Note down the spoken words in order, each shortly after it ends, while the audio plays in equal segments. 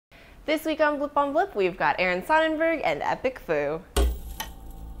This week on Blip, we've got Aaron Sonnenberg and Epic Foo.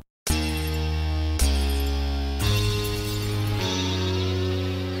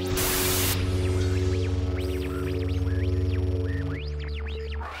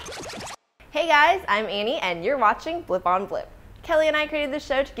 Hey guys, I'm Annie and you're watching Blip on Blip. Kelly and I created this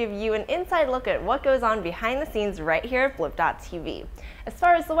show to give you an inside look at what goes on behind the scenes right here at blip.tv. As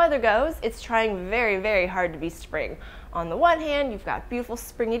far as the weather goes, it's trying very hard to be spring. On the one hand, you've got beautiful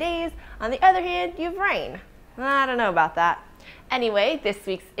springy days. On the other hand, you have rain. I don't know about that. Anyway, this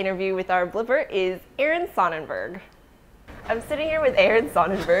week's interview with our blipper is Aaron Sonnenberg. I'm sitting here with Aaron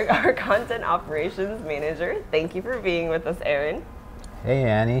Sonnenberg, our content operations manager. Thank you for being with us, Aaron. Hey,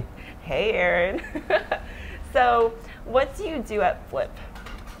 Annie. Hey, Aaron. So, what do you do at Blip?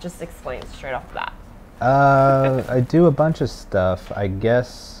 Just explain straight off the bat. I do a bunch of stuff. I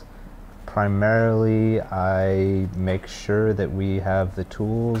guess primarily I make sure that we have the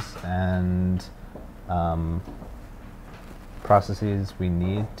tools and processes we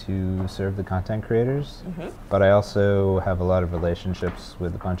need to serve the content creators. But I also have a lot of relationships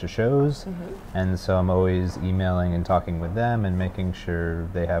with a bunch of shows, and so I'm always emailing and talking with them and making sure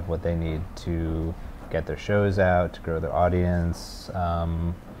they have what they need to get their shows out, to grow their audience,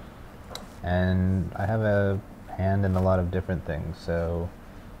 and I have a hand in a lot of different things, so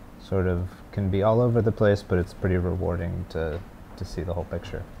sort of can be all over the place, but it's pretty rewarding to see the whole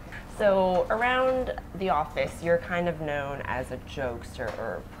picture. So around the office, you're kind of known as a jokester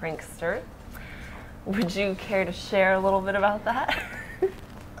or a prankster. Would you care to share a little bit about that?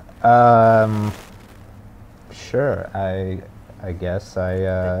 Sure, I guess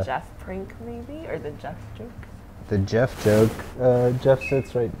the Jeff prank, maybe? Or the Jeff joke? The Jeff joke, Jeff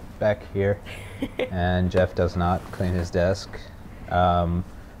sits right back here, and Jeff does not clean his desk.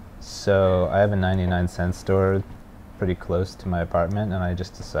 So I have a 99-cent store pretty close to my apartment, and I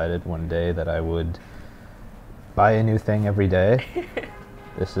just decided one day that I would buy a new thing every day.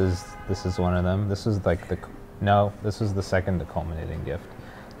 This is one of them. This is like this was the second culminating gift.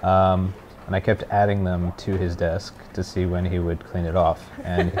 And I kept adding them to his desk to see when he would clean it off,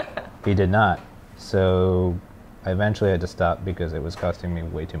 and he did not. So I eventually had to stop because it was costing me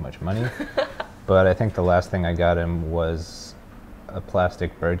way too much money. But I think the last thing I got him was a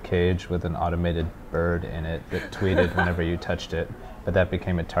plastic bird cage with an automated bird in it that tweeted whenever you touched it. But that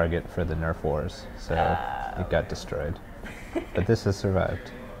became a target for the Nerf wars, so it got destroyed. But this has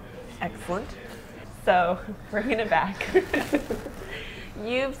survived. Excellent. So, bringing it back.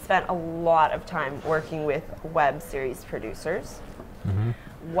 You've spent a lot of time working with web series producers.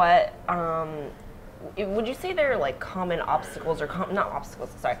 What would you say there are like common obstacles or not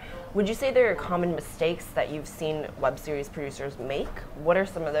obstacles, sorry. Would you say there are common mistakes that you've seen web series producers make? What are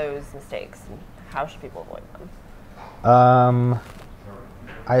some of those mistakes and how should people avoid them?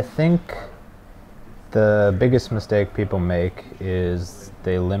 I think the biggest mistake people make is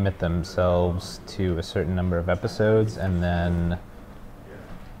they limit themselves to a certain number of episodes and then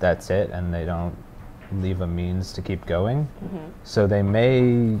that's it, and they don't leave a means to keep going. So they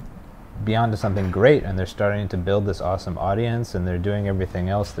may be onto something great and they're starting to build this awesome audience and they're doing everything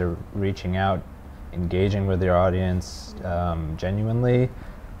else. They're reaching out, engaging with their audience genuinely,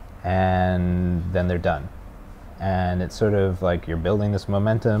 and then they're done. And it's sort of like you're building this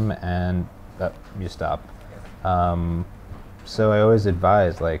momentum and you stop. So I always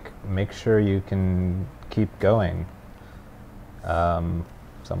advise, like, make sure you can keep going.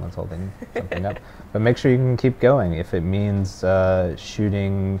 Someone's holding something up. But make sure you can keep going. If it means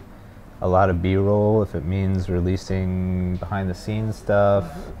shooting a lot of B-roll, if it means releasing behind-the-scenes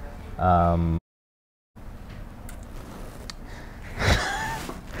stuff,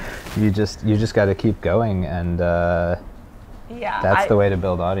 you just got to keep going, and that's the way to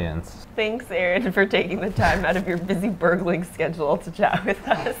build audience. Thanks, Aaron, for taking the time out of your busy burgling schedule to chat with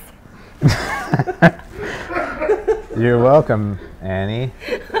us. You're welcome, Annie.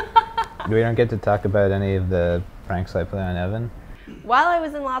 We don't get to talk about any of the pranks I play on Evan. While I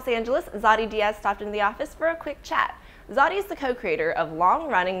was in Los Angeles, Zadi Diaz stopped into the office for a quick chat. Zadi is the co-creator of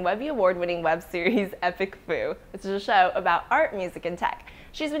long-running Webby Award-winning web series Epic Foo, which is a show about art, music, and tech.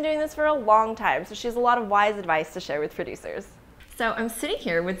 She's been doing this for a long time, so she has a lot of wise advice to share with producers. So I'm sitting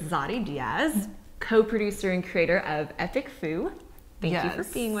here with Zadi Diaz, co-producer and creator of Epic Foo. Thank you for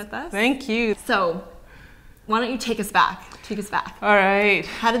being with us. Thank you. So, why don't you take us back? Take us back. All right.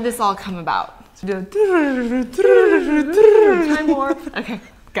 How did this all come about? Time warp. Okay,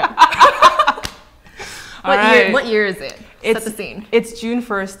 go. What year is it? Set the scene. It's June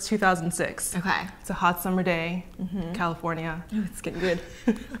 1st, 2006. Okay. It's a hot summer day, California. Oh, it's getting good.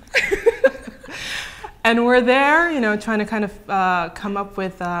 And we're there, trying to kind of come up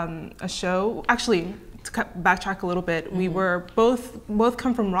with a show. Actually, to backtrack a little bit, we were both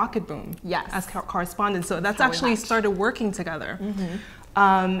come from Rocket Boom as correspondents. So that's actually started working together.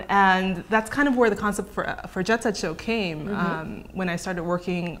 And that's kind of where the concept for Jet Set Show came when I started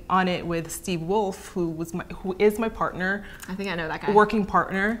working on it with Steve Wolf, who is my partner. I think I know that guy. Working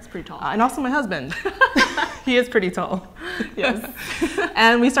partner. He's pretty tall. And also my husband. He is pretty tall. Yes.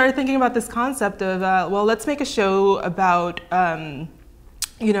 And we started thinking about this concept of, well, let's make a show about, kind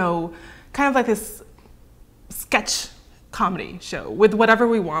of like this sketch comedy show with whatever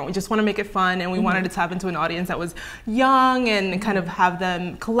we want. We just want to make it fun, and we wanted to tap into an audience that was young and kind of have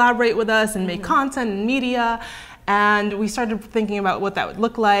them collaborate with us and make content and media. And we started thinking about what that would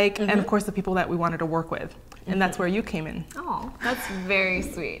look like, and of course the people that we wanted to work with. And that's where you came in. Oh, that's very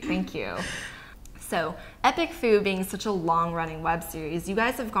sweet. Thank you. So, Epic Foo being such a long-running web series, you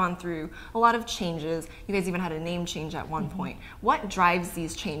guys have gone through a lot of changes. You guys even had a name change at one point. What drives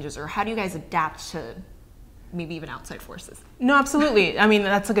these changes, or how do you guys adapt to maybe even outside forces? No, absolutely. I mean,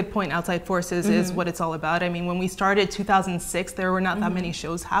 that's a good point. Outside forces is what it's all about. I mean, when we started 2006, there were not that many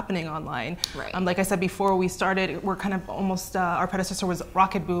shows happening online. Right. Like I said before, we're kind of almost, our predecessor was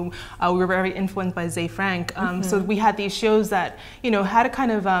Rocket Boom. We were very influenced by Zay Frank. So we had these shows that, had a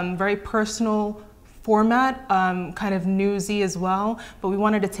kind of very personal format, kind of newsy as well, but we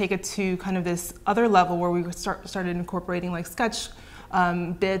wanted to take it to kind of this other level where we started incorporating like sketch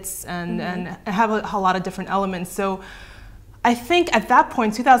bits and have a lot of different elements. So I think at that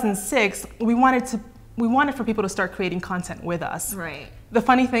point, 2006, we wanted for people to start creating content with us. Right. The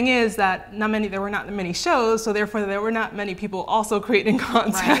funny thing is that there were not many shows, so therefore there were not many people also creating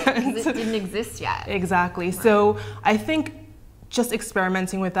content. Right, because it didn't exist yet. Exactly. Right. So I think just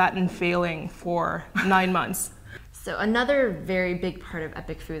experimenting with that and failing for 9 months. So another very big part of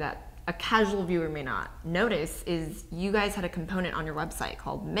Epic Foo that a casual viewer may not notice is you guys had a component on your website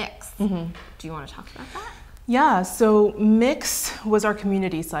called Mix. Do you want to talk about that? Yeah, so Mix was our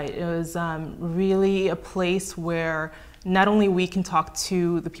community site. It was really a place where not only we can talk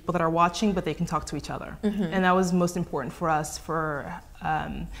to the people that are watching, but they can talk to each other. And that was most important for us, for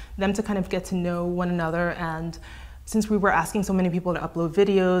them to kind of get to know one another. And since we were asking so many people to upload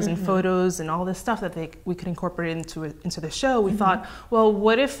videos and photos and all this stuff that we could incorporate into the show, we thought, well,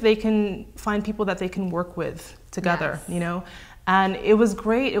 what if they can find people that they can work with together, And it was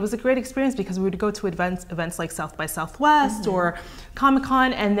great. It was a great experience because we would go to events like South by Southwest or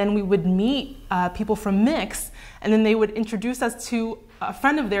Comic-Con, and then we would meet people from Mix, and then they would introduce us to a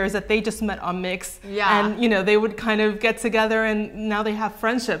friend of theirs that they just met on Mix. And they would kind of get together, and now they have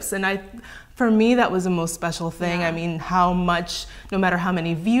friendships. And for me, that was the most special thing. I mean, how much, no matter how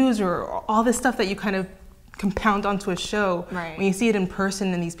many views or all this stuff that you kind of compound onto a show, when you see it in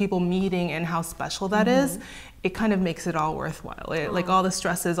person and these people meeting and how special that is, it kind of makes it all worthwhile. Like all the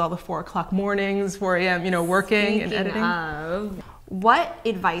stresses, all the 4 o'clock mornings, 4 a.m., working and editing. What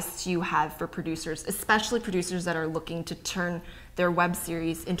advice do you have for producers, especially producers that are looking to turn their web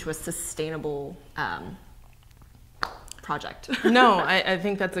series into a sustainable project? No, I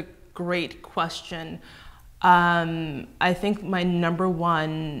think that's a great question. I think my number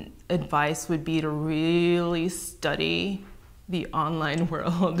one advice would be to really study the online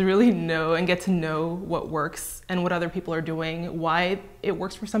world, really know and get to know what works and what other people are doing, why it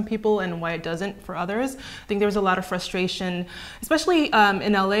works for some people and why it doesn't for others. I think there was a lot of frustration, especially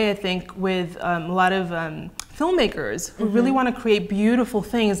in LA, I think, with a lot of filmmakers who really want to create beautiful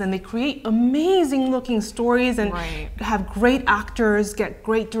things, and they create amazing looking stories and have great actors, get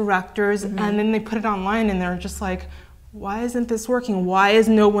great directors, and then they put it online and they're just like, why isn't this working? Why is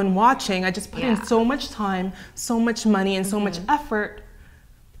no one watching? I just put in so much time, so much money, and so much effort.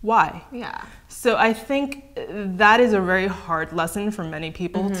 Why? So I think that is a very hard lesson for many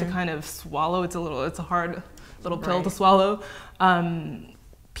people to kind of swallow. It's a hard little pill to swallow.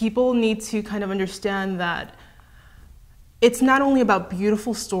 People need to kind of understand that it's not only about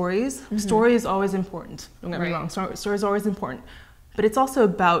beautiful stories. Story is always important. Don't get me wrong. Story is always important, but it's also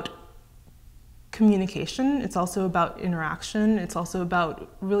about communication. It's also about interaction. It's also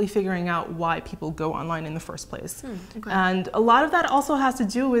about really figuring out why people go online in the first place. And a lot of that also has to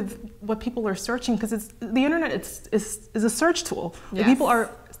do with what people are searching, because the internet is a search tool. People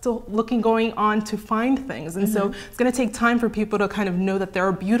are still going on to find things, and so it's going to take time for people to kind of know that there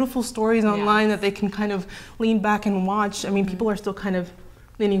are beautiful stories online that they can kind of lean back and watch. I mean, people are still kind of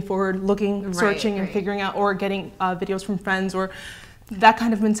leaning forward, looking, searching, and figuring out, or getting videos from friends, or that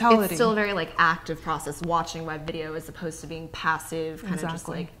kind of mentality. It's still a very active process, watching web video as opposed to being passive, kind of just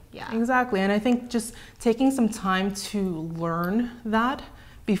Exactly, and I think just taking some time to learn that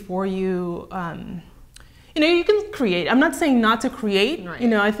before you You know, you can create. I'm not saying not to create. Right. You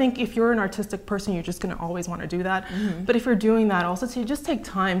know, I think if you're an artistic person, you're just going to always want to do that. But if you're doing that, also to just take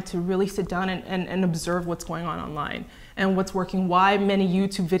time to really sit down and observe what's going on online and what's working, why many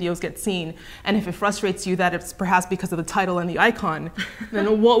YouTube videos get seen. And if it frustrates you that it's perhaps because of the title and the icon,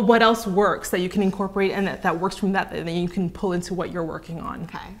 then what else works that you can incorporate and that works from that, and then you can pull into what you're working on.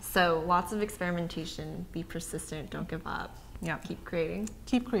 Okay, so lots of experimentation, be persistent, don't give up. Yeah. Keep creating.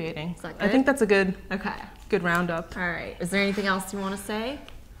 Keep creating. Is that I think good? that's a good Okay. roundup. All right. Is there anything else you want to say?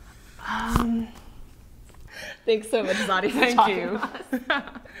 Thanks so much, Zadi, for Thank talking you. to us.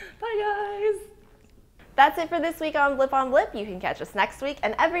 Bye, guys. That's it for this week on Blip. You can catch us next week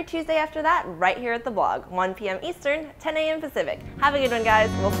and every Tuesday after that right here at the blog, 1 p.m. Eastern, 10 a.m. Pacific. Have a good one,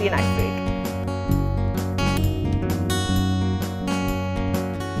 guys. We'll see you next week.